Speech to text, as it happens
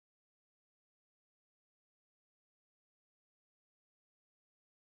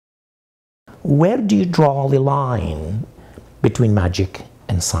where do you draw the line between magic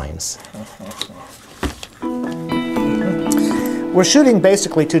and science? We're shooting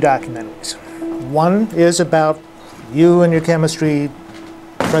basically two documentaries. One is about you and your chemistry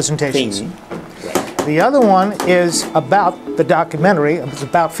presentations. The other one is about the documentary, it's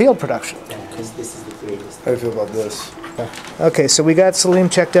about field production. Because this is the greatest. How do you feel about this? Okay, so we got Salim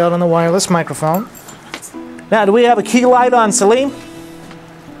checked out on the wireless microphone. Now, do we have a key light on, Salim?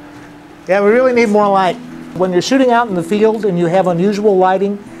 Yeah, we really need more light. When you're shooting out in the field and you have unusual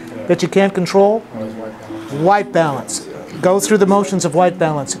lighting that you can't control, white balance. Go through the motions of white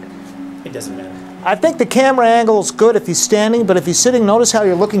balancing. It doesn't matter. I think the camera angle is good if he's standing, but if he's sitting, notice how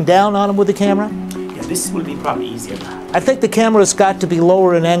you're looking down on him with the camera? Yeah, this will be probably easier. I think the camera's got to be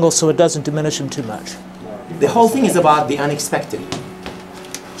lower in angle so it doesn't diminish him too much. The whole thing is about the unexpected.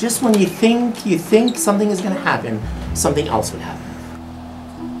 Just when you think something is going to happen, something else will happen.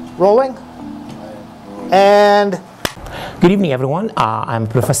 Rolling. And... Good evening, everyone. I'm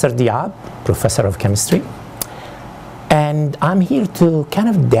Professor Diab, Professor of Chemistry. And I'm here to kind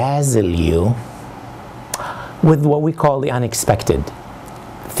of dazzle you with what we call the unexpected.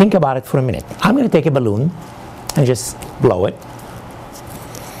 Think about it for a minute. I'm going to take a balloon and just blow it.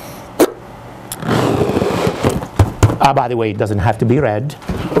 By the way, it doesn't have to be red.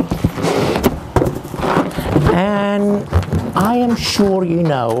 And I am sure you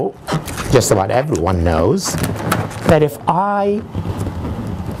know, just about everyone knows, that if I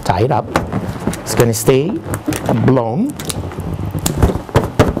tie it up, it's going to stay blown.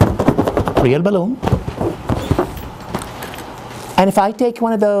 Real balloon. And if I take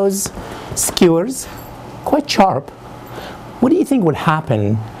one of those skewers, quite sharp, what do you think would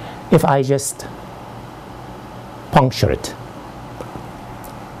happen if I just puncture it?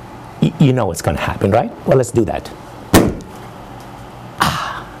 You know what's going to happen, right? Well, let's do that.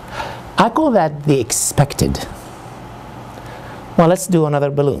 I call that the expected. Well, let's do another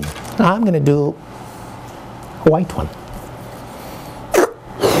balloon. I'm going to do a white one.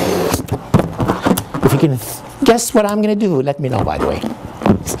 If you can guess what I'm going to do, let me know, by the way.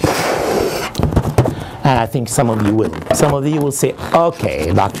 And I think some of you will. Some of you will say,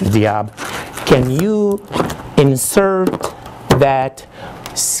 okay, Dr. Diab, can you insert that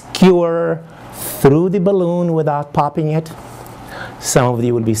skewer through the balloon without popping it? Some of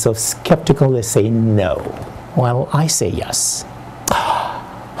you will be so skeptical they say no. Well, I say yes.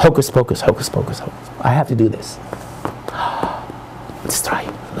 Hocus pocus, hocus pocus, hocus. I have to do this. Let's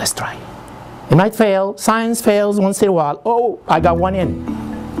try, let's try. It might fail, science fails once in a while. Oh, I got one in.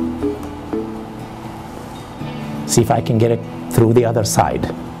 See if I can get it through the other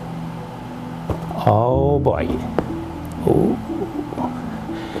side. Oh boy. Oh.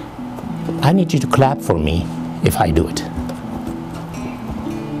 I need you to clap for me if I do it.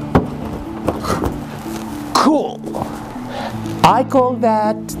 Cool. I call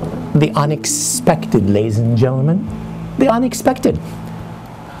that the unexpected, ladies and gentlemen. The unexpected.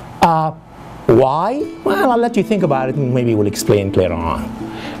 Why? Well, I'll let you think about it and maybe we'll explain it later on.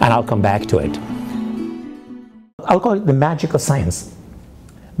 And I'll come back to it. I'll call it the magic of science.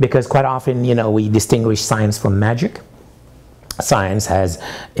 Because quite often, you know, we distinguish science from magic. Science has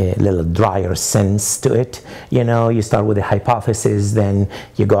a little drier sense to it. You know, you start with a hypothesis, then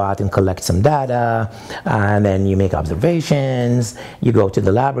you go out and collect some data, and then you make observations, you go to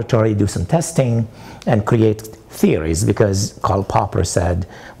the laboratory, do some testing, and create theories, because Karl Popper said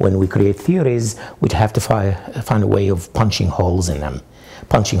when we create theories, we'd have to find a way of punching holes in them.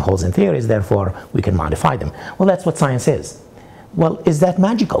 Punching holes in theories, therefore, we can modify them. Well, that's what science is. Well, is that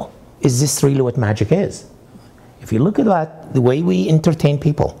magical? Is this really what magic is? If you look at that, the way we entertain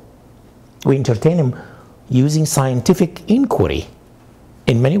people, we entertain them using scientific inquiry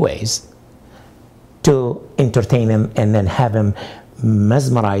in many ways to entertain them and then have them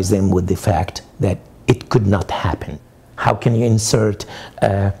mesmerize them with the fact that it could not happen. How can you insert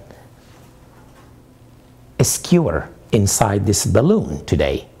a skewer inside this balloon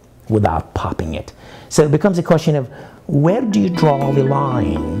today without popping it? So it becomes a question of where do you draw the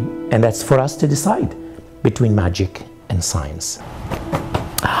line? And that's for us to decide between magic and science.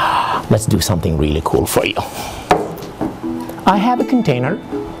 Let's do something really cool for you. I have a container,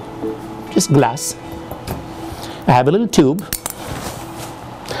 just glass. I have a little tube.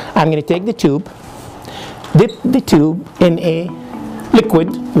 I'm going to take the tube, dip the tube in a liquid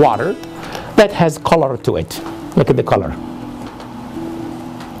water that has color to it. Look at the color.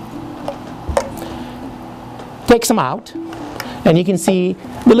 Take some out, and you can see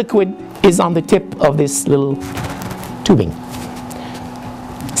the liquid is on the tip of this little tubing.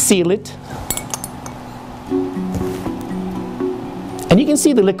 Seal it. And you can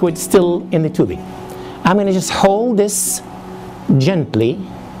see the liquid still in the tubing. I'm going to just hold this gently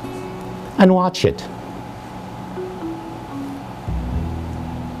and watch it.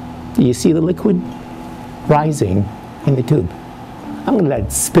 You see the liquid rising in the tube. I'm going to let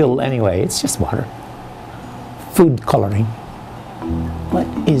it spill anyway. It's just water. Food coloring. What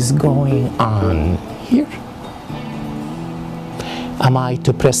is going on here? Am I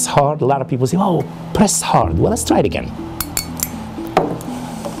to press hard? A lot of people say, oh, press hard. Well, let's try it again.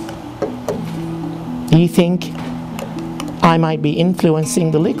 Do you think I might be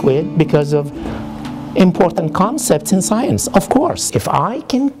influencing the liquid because of important concepts in science? Of course. If I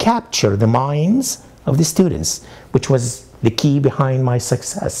can capture the minds of the students, which was the key behind my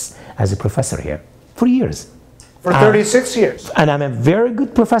success as a professor here for years. For 36 years. And I'm a very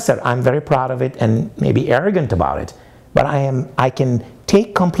good professor. I'm very proud of it and maybe arrogant about it. But I can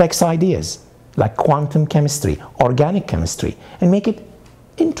take complex ideas like quantum chemistry, organic chemistry, and make it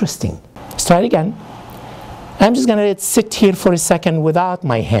interesting. Let's try it again. I'm just going to sit here for a second without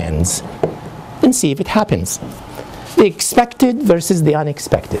my hands and see if it happens. The expected versus the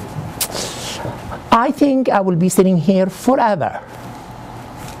unexpected. I think I will be sitting here forever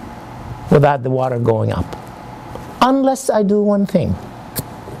without the water going up. Unless I do one thing.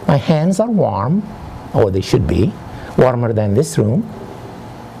 My hands are warm, or they should be, warmer than this room,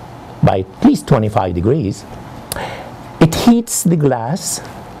 by at least 25 degrees. It heats the glass,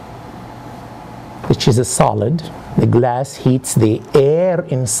 which is a solid. The glass heats the air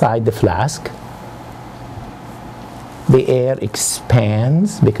inside the flask. The air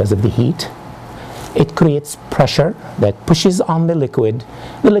expands because of the heat. It creates pressure that pushes on the liquid.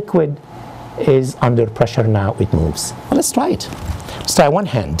 The liquid is under pressure now, it moves. Well, let's try it. Let's try one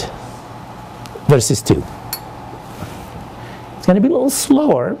hand versus two. It's going to be a little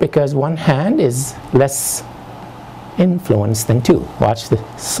slower because one hand is less influence than two. Watch the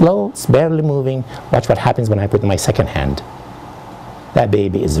slow, it's barely moving. Watch what happens when I put my second hand. That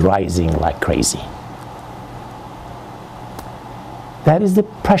baby is rising like crazy. That is the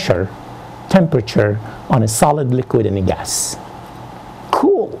pressure, temperature on a solid, liquid, and a gas.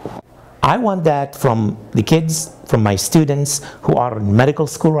 Cool. I want that from the kids, from my students who are in medical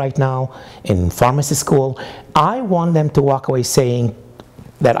school right now, in pharmacy school. I want them to walk away saying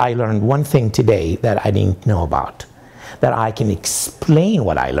that I learned one thing today that I didn't know about, that I can explain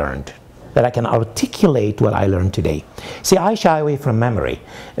what I learned, that I can articulate what I learned today. See, I shy away from memory.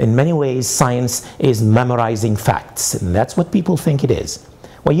 In many ways, science is memorizing facts, and that's what people think it is.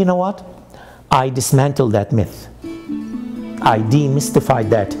 Well, you know what? I dismantled that myth. I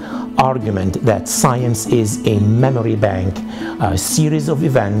demystified that argument that science is a memory bank, a series of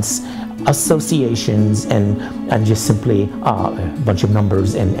events, associations, and just simply a bunch of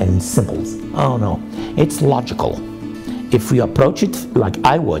numbers and symbols. Oh no, it's logical. If we approach it like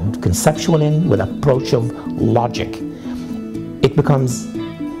I would, conceptually, with approach of logic, it becomes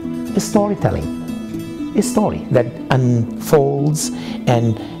a storytelling, a story that unfolds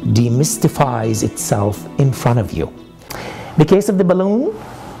and demystifies itself in front of you. The case of the balloon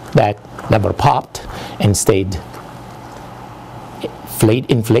that never popped and stayed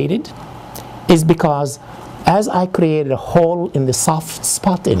inflated is because as I created a hole in the soft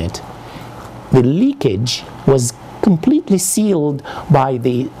spot in it, the leakage was completely sealed by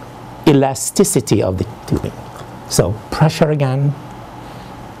the elasticity of the tubing. So pressure again,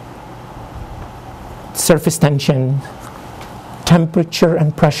 surface tension, temperature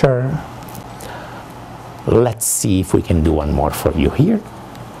and pressure. Let's see if we can do one more for you here.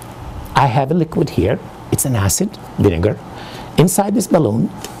 I have a liquid here. It's an acid, vinegar. Inside this balloon,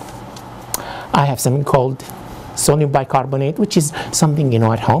 I have something called sodium bicarbonate, which is something you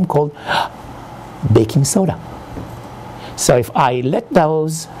know at home called baking soda. So if I let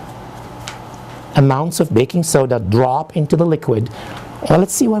those amounts of baking soda drop into the liquid, well,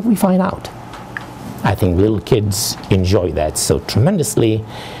 let's see what we find out. I think little kids enjoy that so tremendously.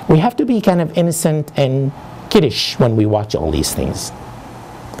 We have to be kind of innocent and kiddish when we watch all these things.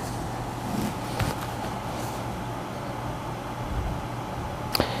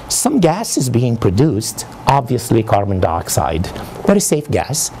 Some gas is being produced, obviously carbon dioxide, very safe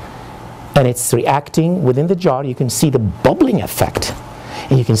gas, and it's reacting within the jar. You can see the bubbling effect,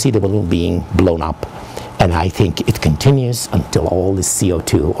 and you can see the balloon being blown up, and I think it continues until all the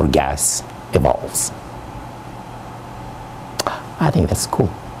CO2 or gas evolves. I think that's cool.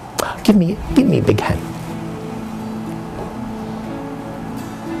 Give me a big hand.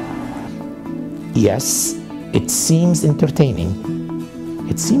 Yes, it seems entertaining.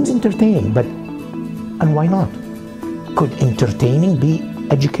 It seems entertaining, but and why not? Could entertaining be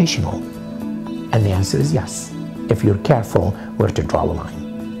educational? And the answer is yes. if you're careful where to draw the line.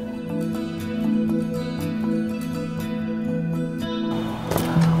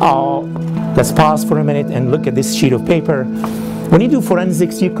 Oh, let's pause for a minute and look at this sheet of paper. When you do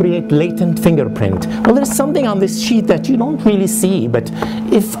forensics, you create latent fingerprint. Well, there's something on this sheet that you don't really see, but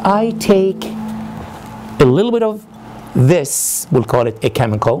if I take a little bit of this, we'll call it a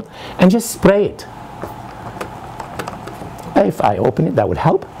chemical, and just spray it. If I open it, that would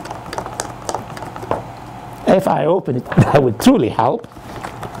help. If I open it, that would truly help.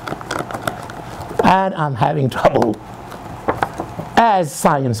 And I'm having trouble, as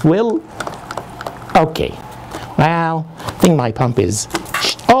science will. Okay, well, I think my pump is,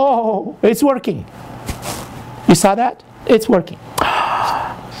 oh, it's working. You saw that? It's working.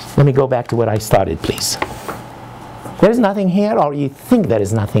 Let me go back to where I started, please. There's nothing here, or you think there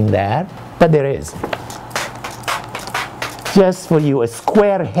is nothing there, but there is. Just for you, a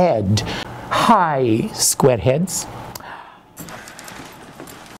square head. Hi, square heads.